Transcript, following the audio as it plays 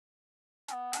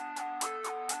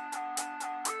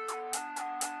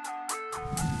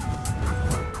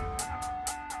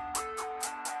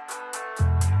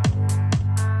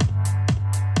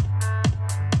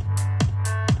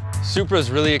Supra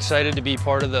is really excited to be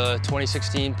part of the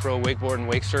 2016 Pro Wakeboard and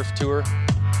Wake Surf Tour.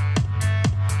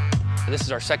 This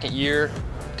is our second year.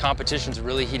 Competition's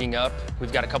really heating up.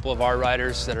 We've got a couple of our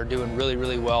riders that are doing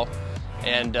really well,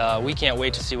 and we can't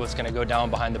wait to see what's going to go down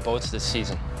behind the boats this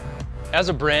season. As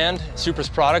a brand, Supra's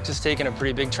product has taken a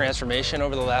pretty big transformation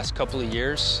over the last couple of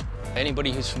years.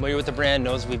 Anybody who's familiar with the brand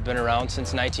knows we've been around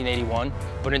since 1981,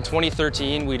 but in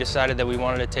 2013 we decided that we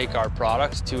wanted to take our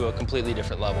product to a completely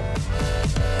different level.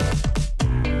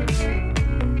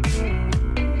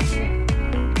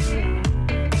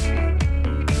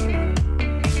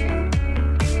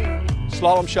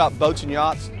 Slalom Shop Boats and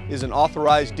Yachts is an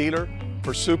authorized dealer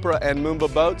for Supra and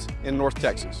Moomba boats in North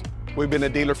Texas. We've been a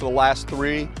dealer for the last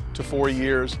 3 to 4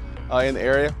 years in the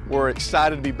area. We're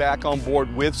excited to be back on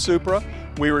board with Supra.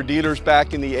 We were dealers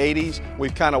back in the 80s.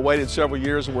 We've kind of waited several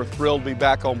years and we're thrilled to be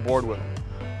back on board with them.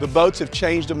 The boats have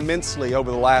changed immensely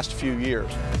over the last few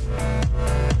years.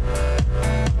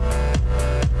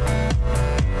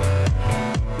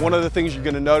 One of the things you're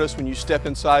going to notice when you step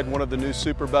inside one of the new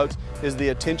Supra boats is the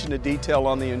attention to detail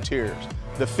on the interiors.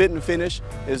 The fit and finish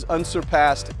is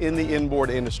unsurpassed in the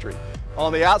inboard industry.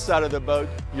 On the outside of the boat,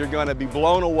 you're going to be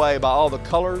blown away by all the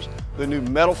colors, the new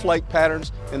metal flake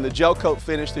patterns, and the gel coat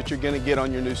finish that you're going to get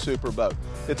on your new Supra boat.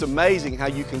 It's amazing how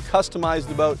you can customize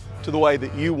the boat to the way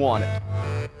that you want it.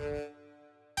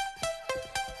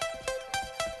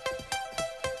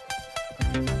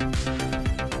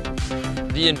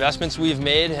 The investments we've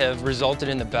made have resulted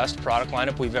in the best product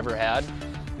lineup we've ever had.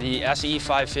 The SE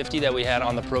 550 that we had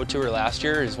on the Pro Tour last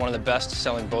year is one of the best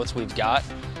selling boats we've got.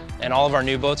 And all of our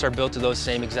new boats are built to those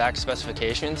same exact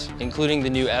specifications, including the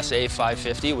new SA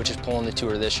 550, which is pulling the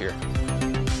tour this year.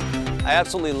 I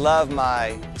absolutely love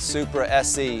my Supra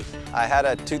SE. I had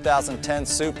a 2010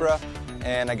 Supra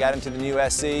and I got into the new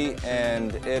SE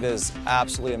and it is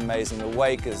absolutely amazing. The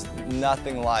wake is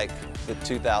nothing like the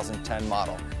 2010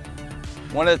 model.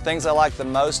 One of the things I like the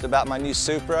most about my new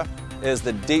Supra is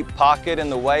the deep pocket in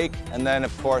the wake, and then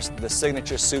of course the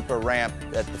signature Supra ramp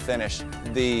at the finish.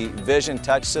 The Vision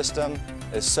touch system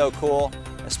is so cool,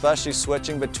 especially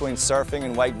switching between surfing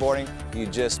and wakeboarding. You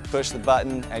just push the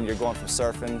button and you're going from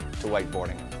surfing to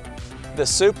wakeboarding. The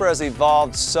Supra has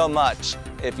evolved so much.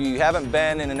 If you haven't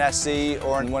been in an SE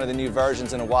or in one of the new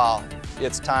versions in a while,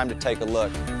 it's time to take a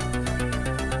look.